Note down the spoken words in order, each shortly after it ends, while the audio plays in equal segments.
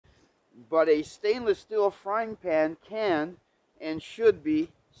but a stainless steel frying pan can and should be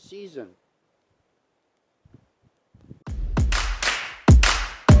seasoned.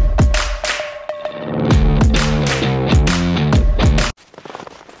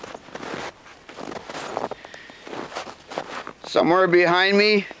 Somewhere behind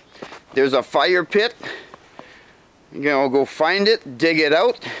me, there's a fire pit. You're gonna go find it, dig it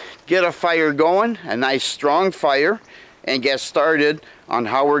out, get a fire going, a nice strong fire, and get started on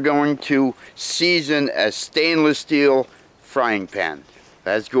how we're going to season a stainless steel frying pan.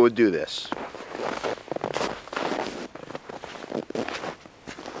 Let's go do this.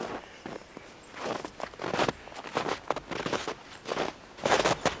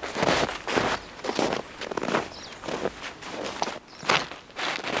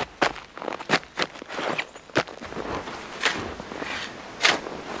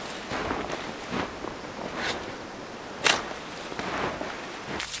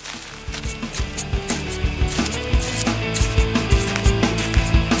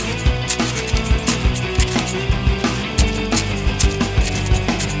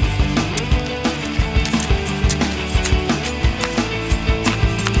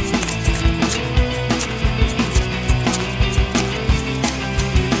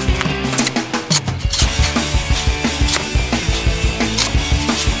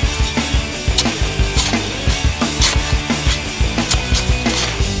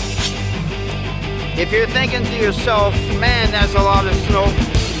 If you're thinking to yourself, man, that's a lot of snow,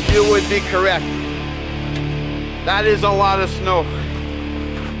 you would be correct. That is a lot of snow.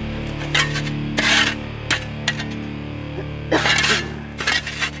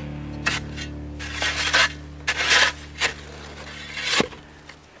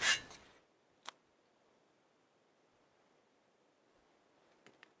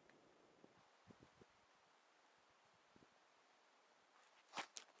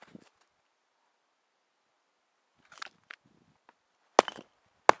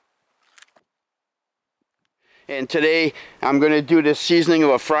 And today I'm going to do the seasoning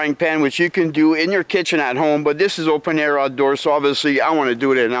of a frying pan, which you can do in your kitchen at home, but this is open air outdoors, so obviously I want to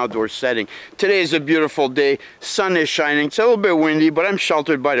do it in an outdoor setting. Today is a beautiful day, sun is shining, it's a little bit windy, but I'm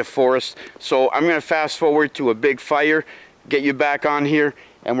sheltered by the forest, so I'm going to fast forward to a big fire, get you back on here,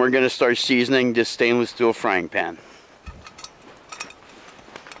 and we're going to start seasoning this stainless steel frying pan.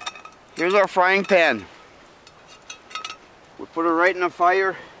 Here's our frying pan. We put it right in the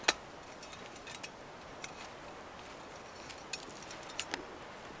fire.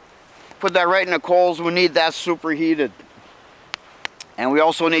 Put that right in the coals. We need that superheated. And we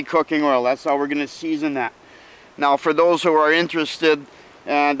also need cooking oil. That's how we're going to season that. Now for those who are interested,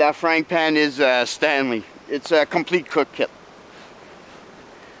 that frying pan is Stanley. It's a complete cook kit.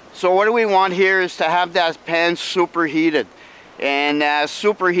 So what do we want here is to have that pan superheated. And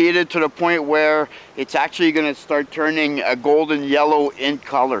superheated to the point where it's actually going to start turning a golden yellow in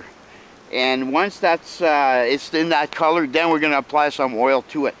color. And once that's it's in that color, then we're going to apply some oil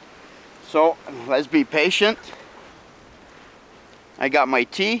to it. So let's be patient. I got my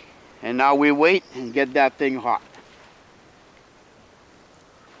tea, and now we wait and get that thing hot.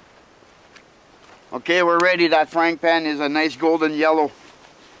 Okay, we're ready. That frying pan is a nice golden yellow.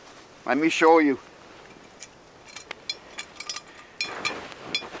 Let me show you.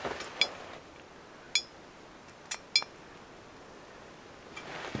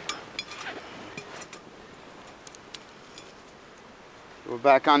 Go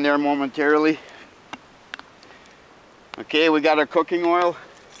back on there momentarily. Okay, we got our cooking oil.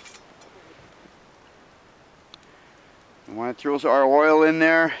 We want to throw our oil in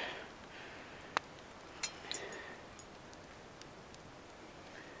there.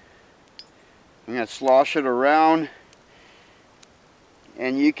 I'm going to slosh it around.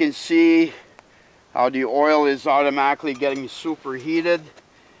 And you can see how the oil is automatically getting superheated.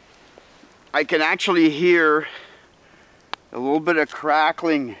 I can actually hear a little bit of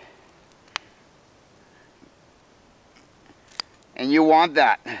crackling, and you want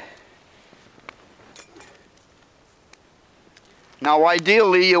that. Now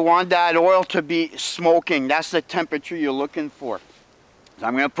ideally you want that oil to be smoking. That's the temperature you're looking for. So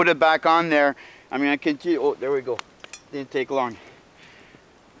I'm going to put it back on there. I'm going to continue. Oh, there we go. Didn't take long.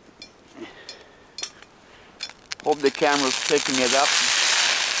 Hope the camera's picking it up.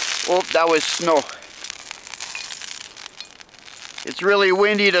 Oh, that was snow. It's really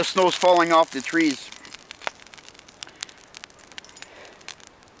windy, the snow's falling off the trees.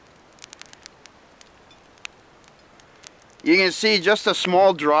 You can see just a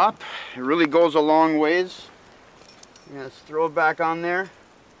small drop. It really goes a long ways. Let's throw it back on there.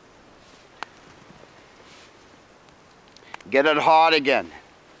 Get it hot again.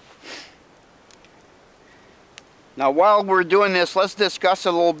 Now while we're doing this, let's discuss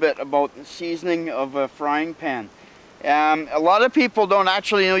a little bit about the seasoning of a frying pan. A lot of people don't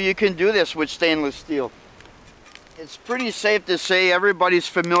actually know you can do this with stainless steel. It's pretty safe to say everybody's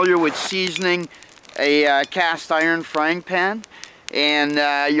familiar with seasoning a cast iron frying pan,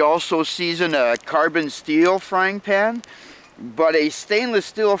 and you also season a carbon steel frying pan, but a stainless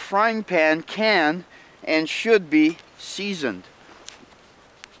steel frying pan can and should be seasoned.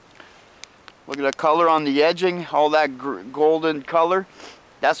 Look at the color on the edging, all that golden color.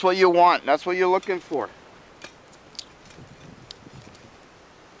 That's what you want, that's what you're looking for.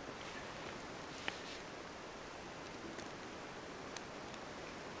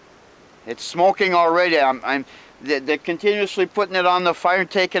 It's smoking already. They're continuously putting it on the fire and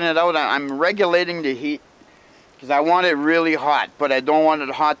taking it out. I'm regulating the heat because I want it really hot, but I don't want it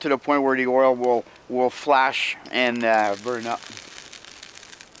hot to the point where the oil will flash and burn up.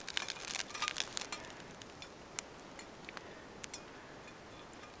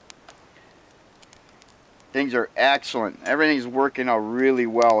 Things are excellent. Everything's working out really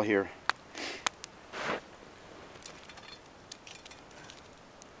well here.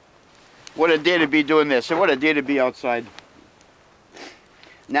 What a day to be doing this, and what a day to be outside.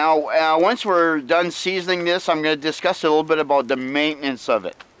 Now, once we're done seasoning this, I'm going to discuss a little bit about the maintenance of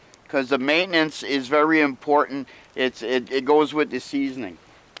it, because the maintenance is very important. It goes with the seasoning.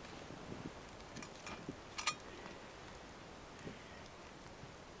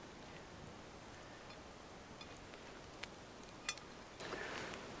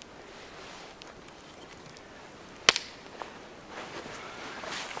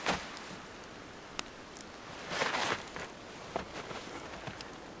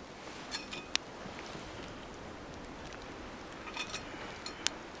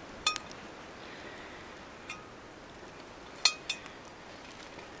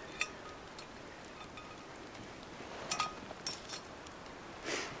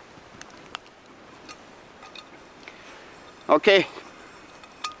 Okay,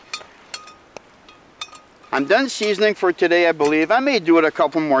 I'm done seasoning for today, I believe. I may do it a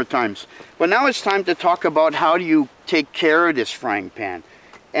couple more times. But now it's time to talk about how do you take care of this frying pan.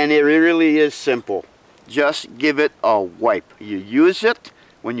 And it really is simple. Just give it a wipe. You use it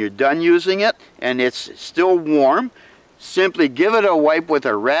when you're done using it and it's still warm. Simply give it a wipe with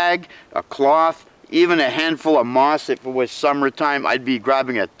a rag, a cloth, even a handful of moss. If it was summertime, I'd be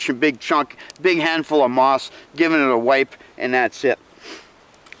grabbing a big handful of moss, giving it a wipe, and that's it.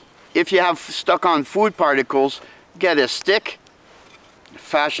 If you have stuck on food particles, get a stick,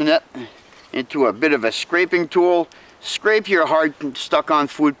 fashion it into a bit of a scraping tool, scrape your hard stuck on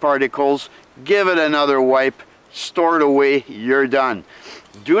food particles, give it another wipe, store it away, you're done.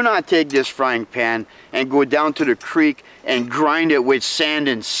 Do not take this frying pan and go down to the creek and grind it with sand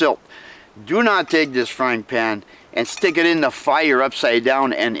and silt. Do not take this frying pan and stick it in the fire upside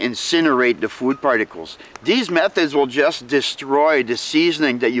down and incinerate the food particles. These methods will just destroy the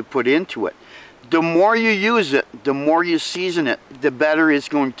seasoning that you put into it. The more you use it, the more you season it, the better it's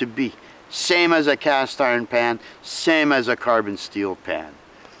going to be. Same as a cast iron pan, same as a carbon steel pan.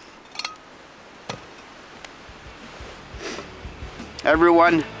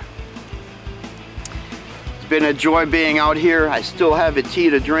 Everyone, it's been a joy being out here. I still have a tea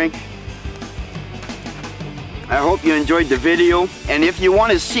to drink. I hope you enjoyed the video, and if you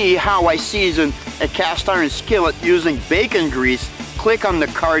want to see how I season a cast iron skillet using bacon grease, click on the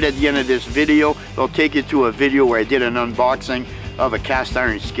card at the end of this video. It'll take you to a video where I did an unboxing of a cast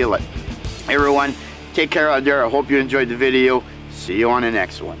iron skillet. Everyone, take care out there. I hope you enjoyed the video. See you on the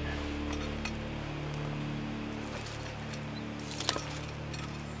next one.